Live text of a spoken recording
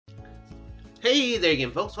Hey there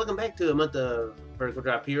again, folks. Welcome back to a month of Vertical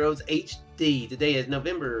Drop Heroes HD. Today is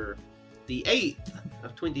November the 8th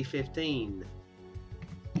of 2015.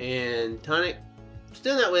 And Tonic,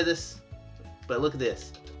 still not with us. But look at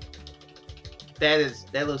this.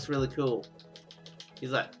 That looks really cool.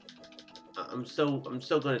 He's like, I'm so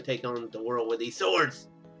gonna take on the world with these swords.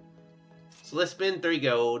 So let's spend 3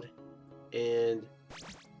 gold. And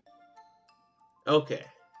okay.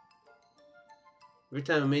 Every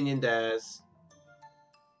time a minion dies,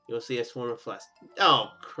 you'll see a swarm of flies. Oh,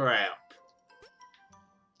 crap.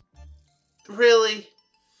 Really?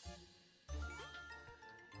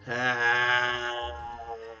 I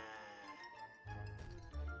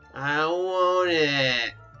want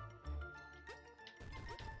it.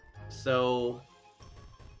 So...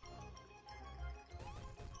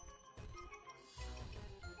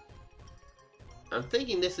 I'm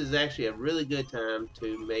thinking this is actually a really good time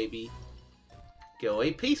to maybe go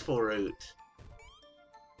a peaceful route,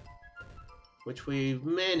 which we've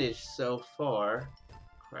managed so far.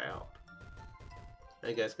 Crap. I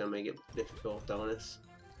think that's gonna make it difficult on us.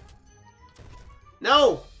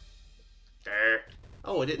 No! There.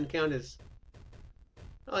 Oh, it didn't count as...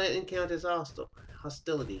 Oh, it didn't count as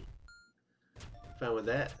hostility. Fine with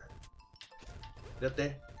that. Get up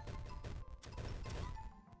there.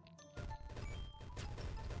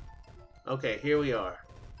 Okay, here we are.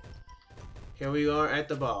 Here we are at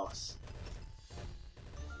the boss.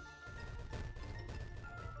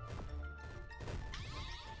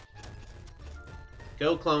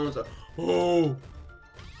 Go, clones. Oh!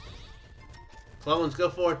 Clones, go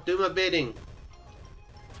forth. Do my bidding.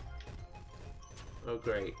 Oh,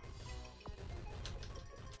 great.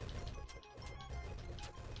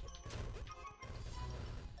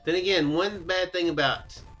 Then again, one bad thing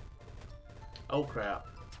about... Oh, crap.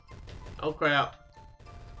 Oh, crap.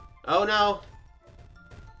 Oh, no.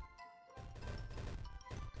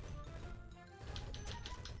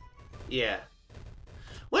 Yeah.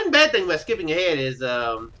 One bad thing about skipping ahead is,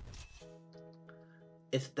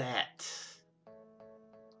 it's that.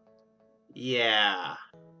 Yeah.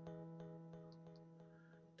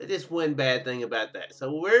 That is one bad thing about that.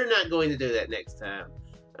 So we're not going to do that next time.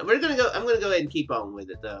 I'm gonna go ahead and keep on with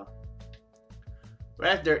it though.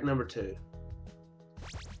 Wrath Dirk number 2.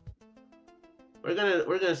 We're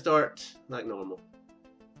gonna start like normal.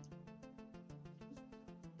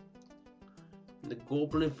 In the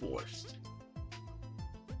Goblin Forest.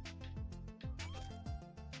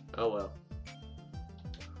 Oh well.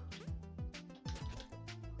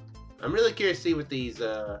 I'm really curious to see what these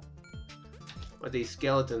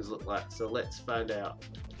skeletons look like, so let's find out.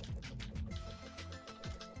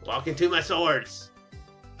 Walk into my swords!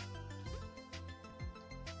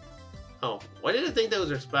 Oh, why did I think those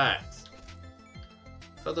are spikes?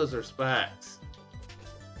 I thought those were spikes.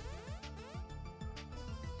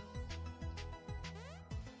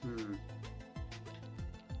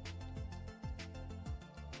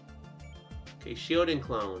 Okay, shield and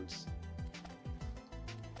clones.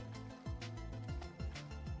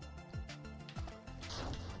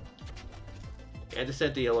 I had to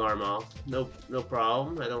set the alarm off. No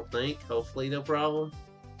problem, I don't think. Hopefully no problem.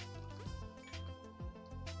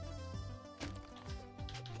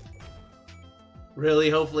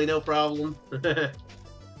 Really? Hopefully no problem? Okay,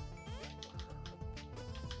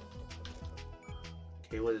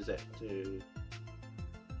 what does that do?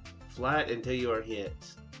 Flat until you are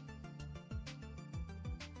hit.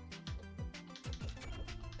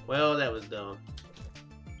 Well, that was dumb.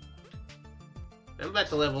 I'm about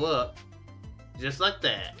to level up. Just like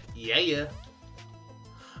that. Yeah.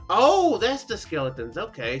 Oh, that's the skeletons.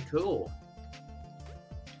 Okay, cool.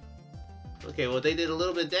 Okay, well, they did a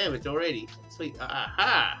little bit of damage already. Sweet.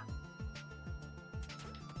 Aha!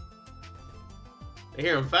 I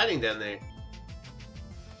hear them fighting down there.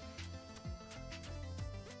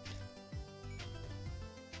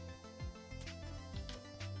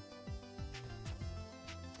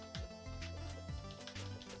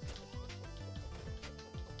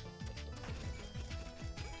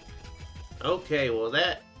 Okay, well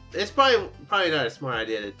it's probably not a smart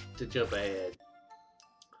idea to jump ahead.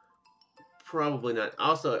 Probably not.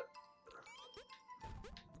 Also, it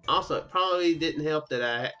probably didn't help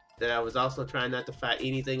that I was also trying not to fight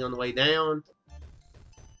anything on the way down.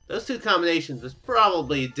 Those two combinations was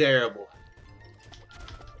probably terrible.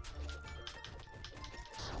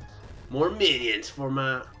 More minions for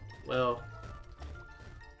my well.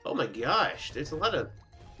 Oh my gosh, there's a lot of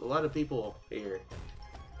people here.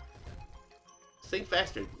 Think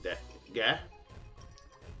faster, that guy.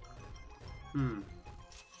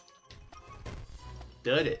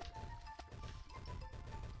 Did it.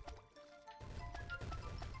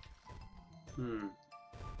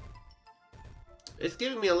 It's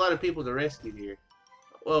giving me a lot of people to rescue here.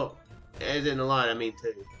 Well, as in a lot, I mean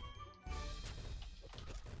two.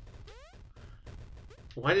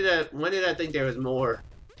 Why did I think there was more?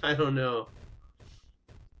 I don't know.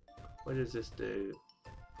 What does this do?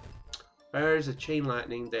 Fires a chain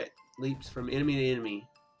lightning that leaps from enemy to enemy.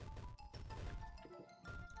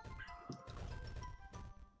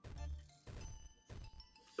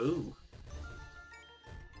 Ooh.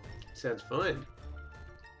 Sounds fun.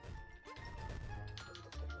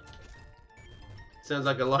 Sounds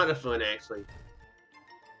like a lot of fun, actually.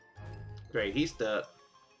 Great, he's stuck.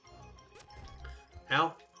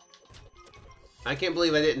 How? I can't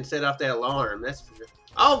believe I didn't set off that alarm. That's for sure.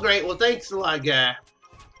 Oh, great. Well, thanks a lot, guy.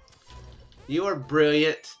 You are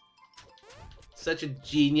brilliant. Such a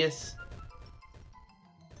genius.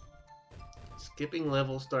 Skipping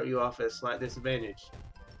levels start you off at a slight disadvantage.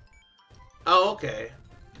 Oh, okay.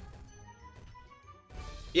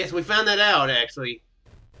 Yes, we found that out, actually.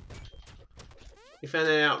 We found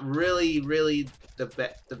that out really, really the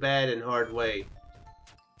bad and hard way.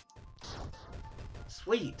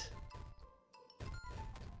 Sweet.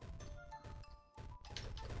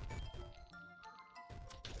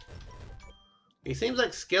 It seems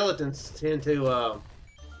like skeletons tend to,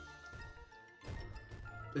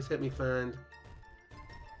 please help me find...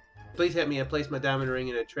 Please help me, I placed my diamond ring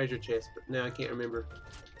in a treasure chest, but now I can't remember.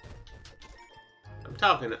 I'm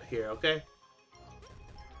talking up here, okay?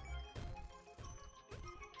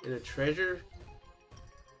 In a treasure?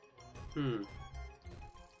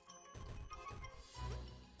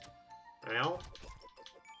 Ow.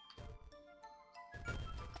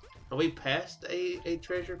 Are we past a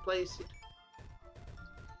treasure place?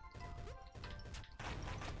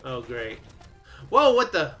 Oh, great. Whoa,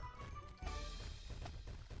 what the?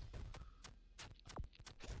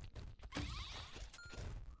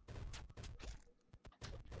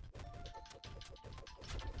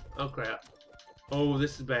 Oh, crap. Oh,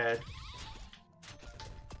 this is bad.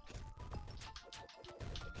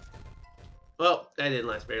 Well, that didn't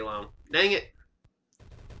last very long. Dang it.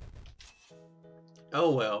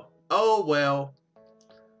 Oh, well. Oh, well.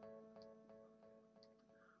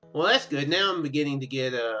 Well, that's good. Now I'm beginning to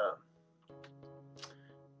get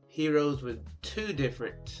heroes with 2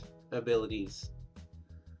 different abilities.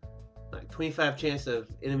 Like 25 chance of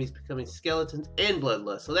enemies becoming skeletons and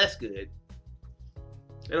bloodlust. So that's good.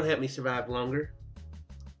 That'll help me survive longer.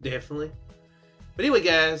 Definitely. But anyway,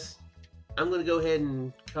 guys, I'm going to go ahead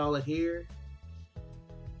and call it here.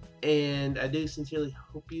 And I do sincerely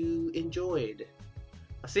hope you enjoyed.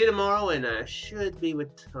 I'll see you tomorrow, and I should be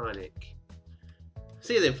with Tonic.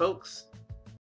 See you then, folks.